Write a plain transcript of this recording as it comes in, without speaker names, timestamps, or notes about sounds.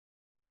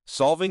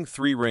Solving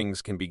 3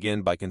 rings can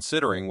begin by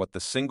considering what the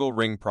single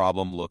ring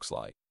problem looks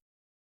like.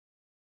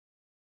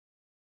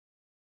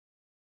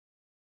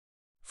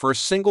 For a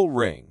single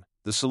ring,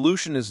 the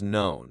solution is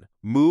known.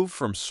 Move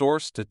from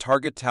source to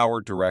target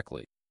tower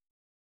directly.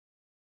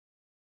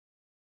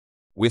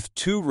 With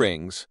 2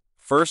 rings,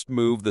 first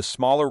move the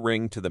smaller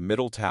ring to the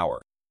middle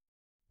tower.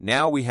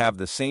 Now we have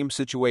the same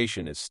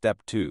situation as step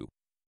 2.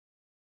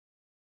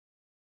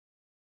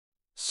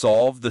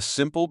 Solve the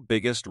simple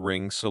biggest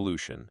ring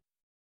solution.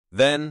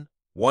 Then,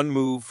 1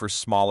 move for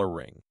smaller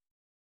ring.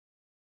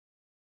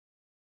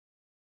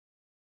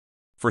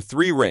 For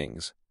 3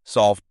 rings,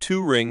 solve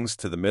 2 rings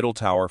to the middle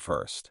tower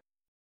first.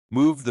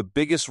 Move the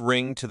biggest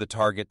ring to the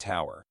target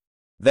tower.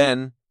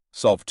 Then,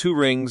 solve 2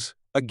 rings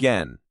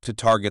again to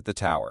target the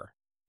tower.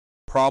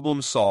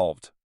 Problem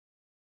solved.